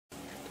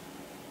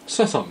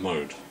Setup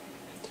mode.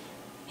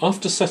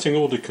 After setting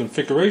all the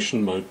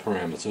configuration mode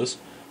parameters,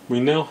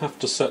 we now have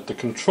to set the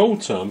control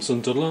terms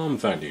and alarm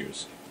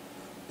values.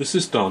 This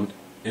is done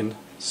in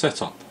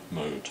setup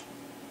mode.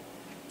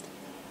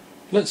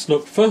 Let's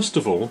look first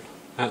of all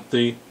at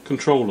the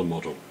controller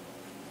model.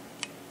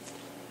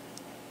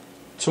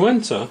 To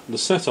enter the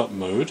setup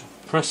mode,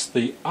 press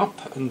the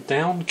up and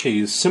down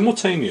keys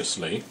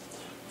simultaneously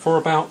for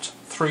about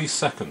 3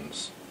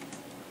 seconds.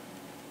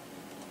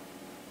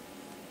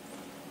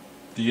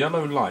 The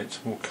yellow light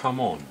will come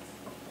on.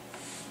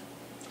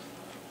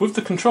 With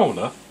the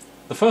controller,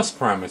 the first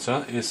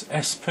parameter is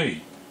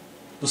SP,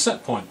 the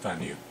set point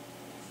value.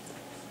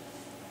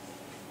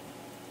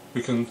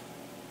 We can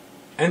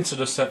enter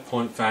the set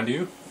point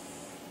value,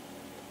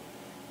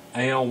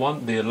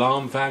 AL1 the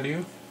alarm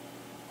value,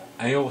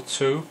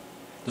 AL2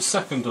 the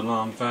second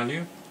alarm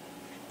value,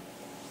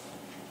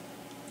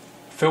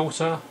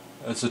 filter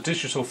as a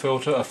digital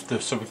filter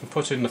so we can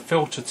put in the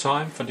filter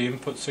time for the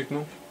input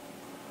signal,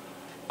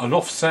 an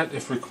offset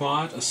if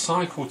required, a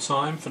cycle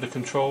time for the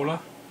controller,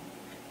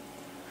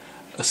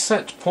 a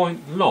set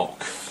point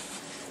lock.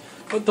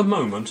 At the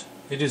moment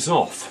it is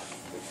off.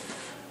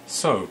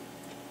 So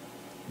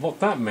what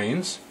that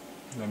means,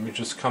 let me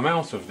just come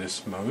out of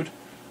this mode,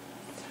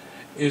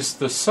 is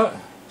the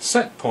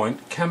set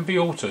point can be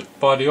altered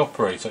by the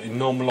operator in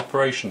normal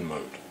operation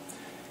mode.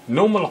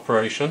 Normal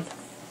operation,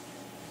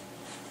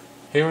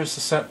 here is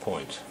the set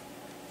point.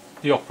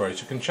 The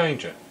operator can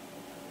change it.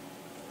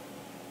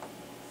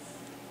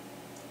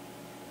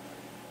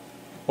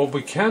 What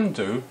we can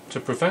do to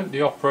prevent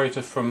the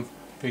operator from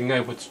being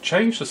able to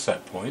change the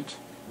set point,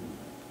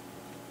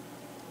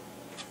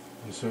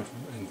 so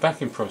back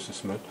in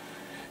process mode,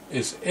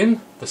 is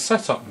in the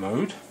setup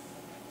mode,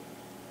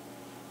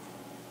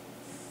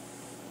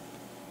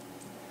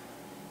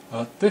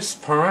 this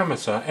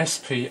parameter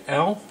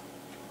SPL,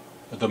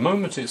 at the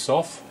moment it's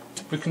off,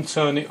 we can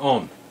turn it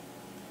on.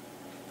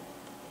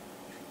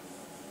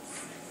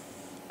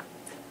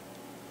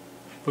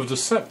 With the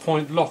set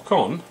point lock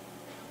on,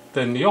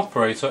 then the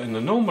operator in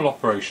the normal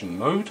operation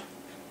mode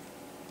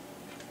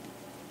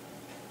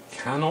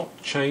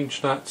cannot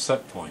change that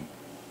set point.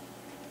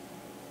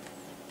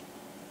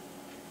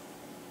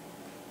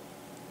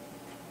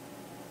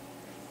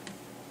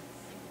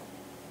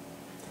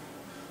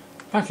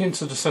 Back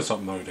into the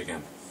setup mode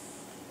again.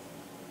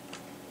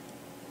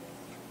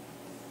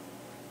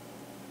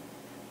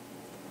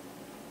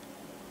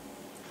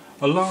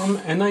 Alarm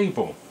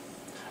enable.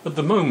 At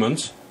the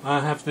moment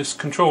I have this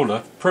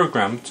controller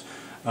programmed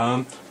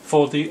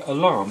for the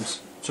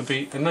alarms to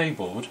be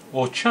enabled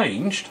or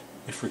changed,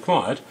 if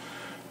required,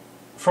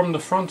 from the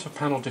front of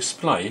panel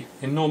display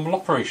in normal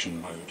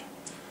operation mode.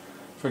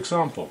 For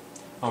example,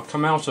 I'll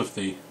come out of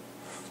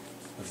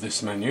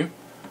this menu.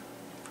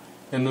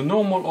 In the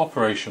normal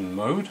operation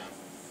mode,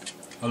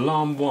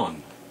 alarm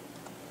 1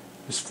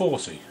 is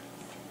 40,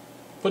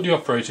 but the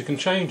operator can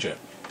change it.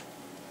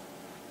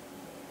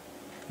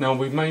 Now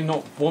we may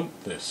not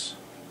want this.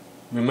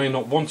 We may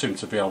not want him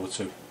to be able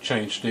to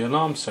change the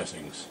alarm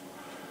settings.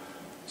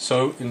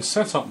 So in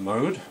setup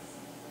mode,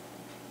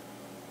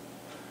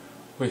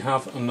 we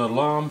have an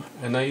alarm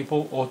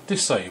enable or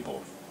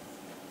disable.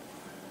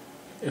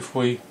 If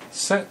we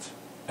set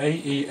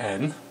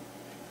AEN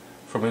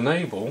from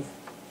enable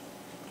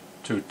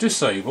to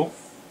disable,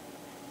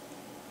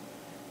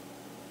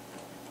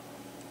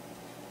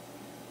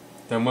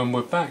 then when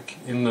we're back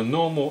in the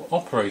normal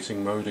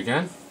operating mode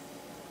again,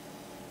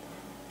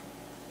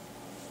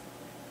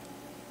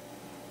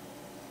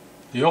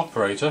 the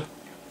operator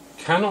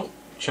cannot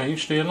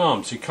change the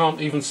alarms. He can't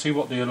even see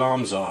what the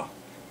alarms are.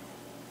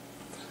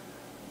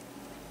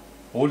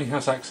 All he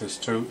has access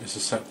to is the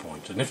set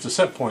point, and if the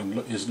set point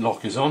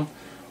lock is on,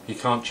 he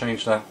can't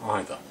change that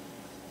either.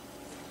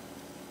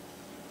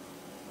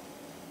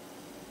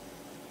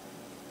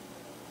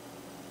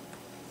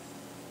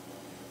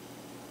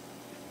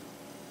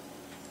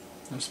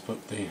 Let's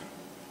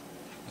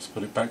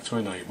put it back to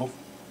enable.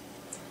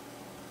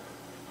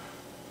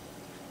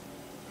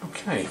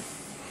 Okay,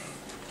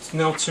 so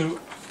now to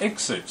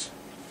exit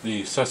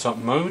the setup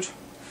mode,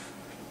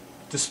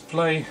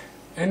 display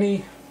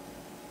any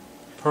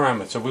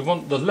parameter. We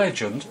want the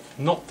legend,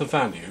 not the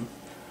value.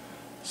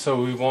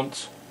 So we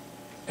want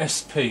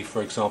SP,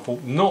 for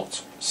example,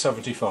 not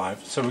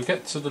 75. So we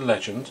get to the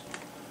legend,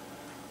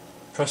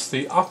 press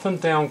the up and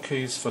down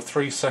keys for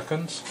 3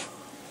 seconds,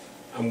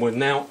 and we're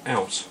now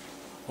out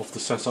of the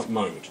setup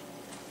mode.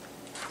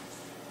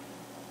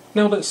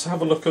 Now let's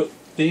have a look at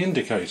the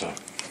indicator.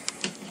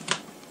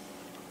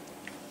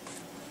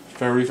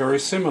 Very, very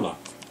similar.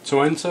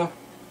 To enter,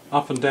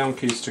 up and down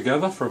keys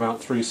together for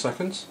about 3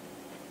 seconds.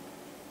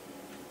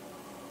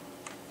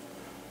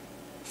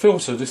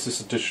 Filter, this is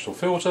a digital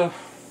filter.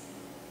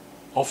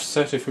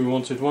 Offset if we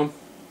wanted one.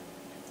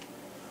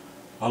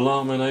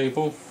 Alarm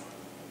enable.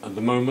 At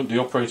the moment the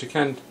operator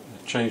can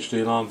change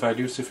the alarm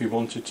values if he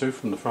wanted to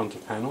from the front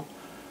of panel.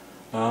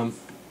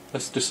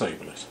 Let's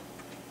disable it.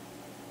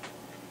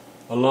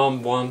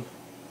 Alarm 1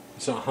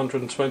 is at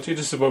 120.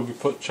 This is where we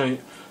put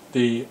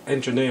the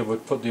engineer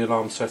would put the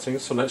alarm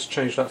settings, so let's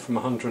change that from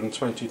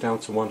 120 down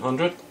to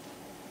 100.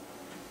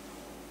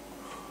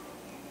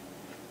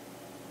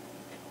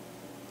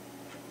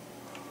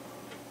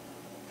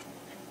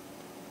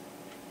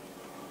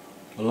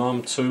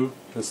 Alarm 2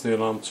 is the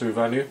alarm 2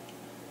 value,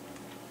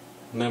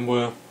 and then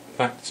we're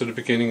back to the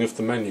beginning of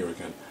the menu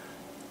again.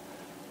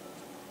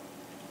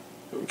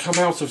 Come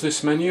out of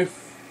this menu,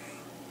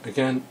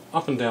 again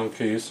up and down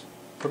keys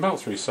for about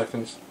 3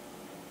 seconds,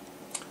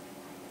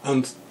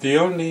 and the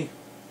only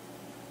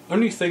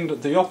thing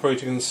that the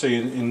operator can see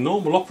in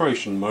normal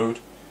operation mode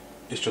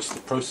is just the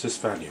process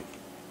value.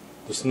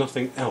 There's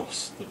nothing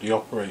else that the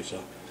operator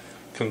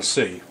can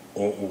see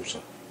or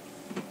alter.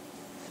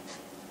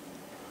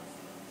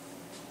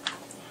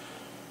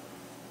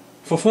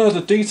 For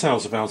further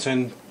details about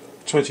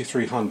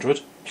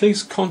N2300,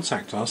 please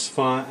contact us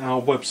via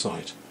our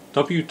website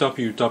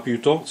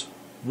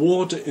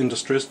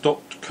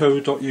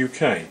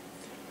www.wardindustries.co.uk.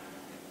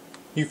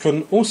 You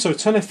can also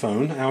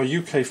telephone our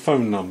UK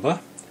phone number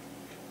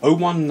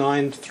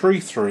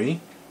 01933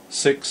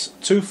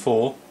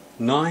 624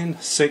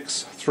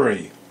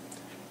 963.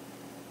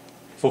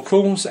 For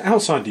calls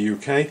outside the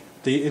UK,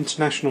 the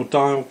international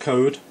dial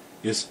code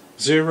is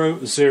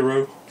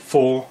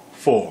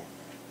 0044.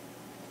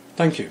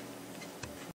 Thank you.